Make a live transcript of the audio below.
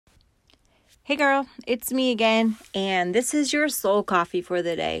Hey girl, it's me again, and this is your soul coffee for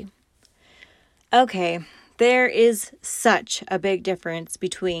the day. Okay, there is such a big difference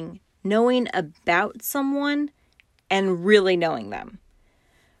between knowing about someone and really knowing them.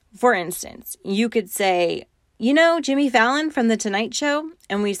 For instance, you could say, you know Jimmy Fallon from The Tonight Show?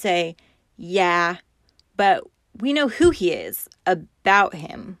 And we say, yeah, but we know who he is about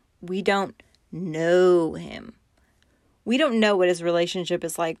him. We don't know him. We don't know what his relationship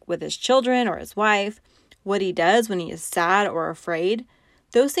is like with his children or his wife, what he does when he is sad or afraid.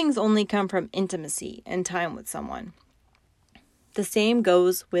 Those things only come from intimacy and time with someone. The same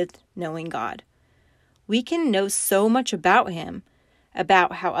goes with knowing God. We can know so much about him,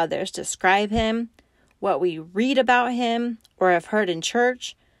 about how others describe him, what we read about him or have heard in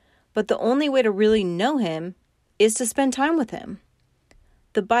church, but the only way to really know him is to spend time with him.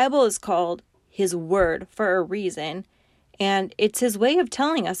 The Bible is called his word for a reason, and it's his way of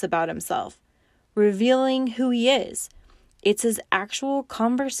telling us about himself, revealing who he is. It's his actual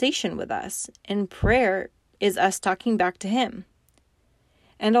conversation with us, and prayer is us talking back to him.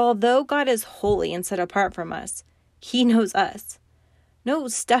 And although God is holy and set apart from us, he knows us. No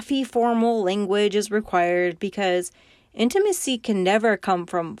stuffy formal language is required because intimacy can never come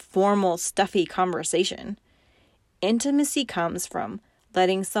from formal stuffy conversation. Intimacy comes from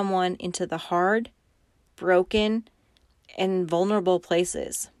letting someone into the hard, broken, and vulnerable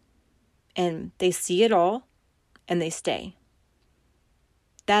places. And they see it all and they stay.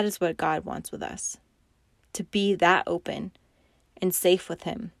 That is what God wants with us. To be that open and safe with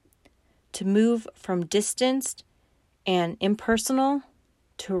him. To move from distanced and impersonal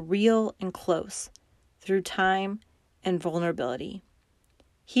to real and close through time and vulnerability.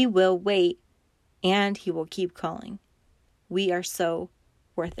 He will wait and he will keep calling. We are so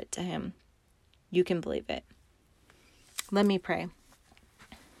worth it to him. You can believe it. Let me pray.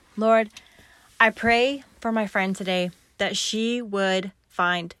 Lord, I pray for my friend today that she would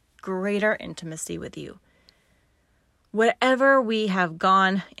find greater intimacy with you. Whatever we have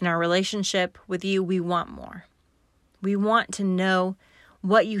gone in our relationship with you, we want more. We want to know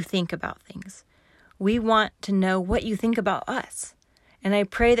what you think about things. We want to know what you think about us. And I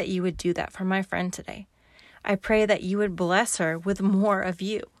pray that you would do that for my friend today. I pray that you would bless her with more of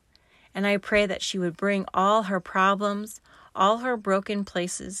you. And I pray that she would bring all her problems, all her broken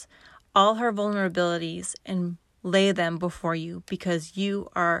places, all her vulnerabilities, and lay them before you because you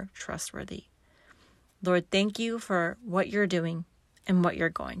are trustworthy. Lord, thank you for what you're doing and what you're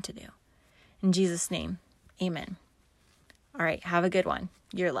going to do. In Jesus' name, amen. All right, have a good one.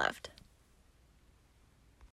 You're loved.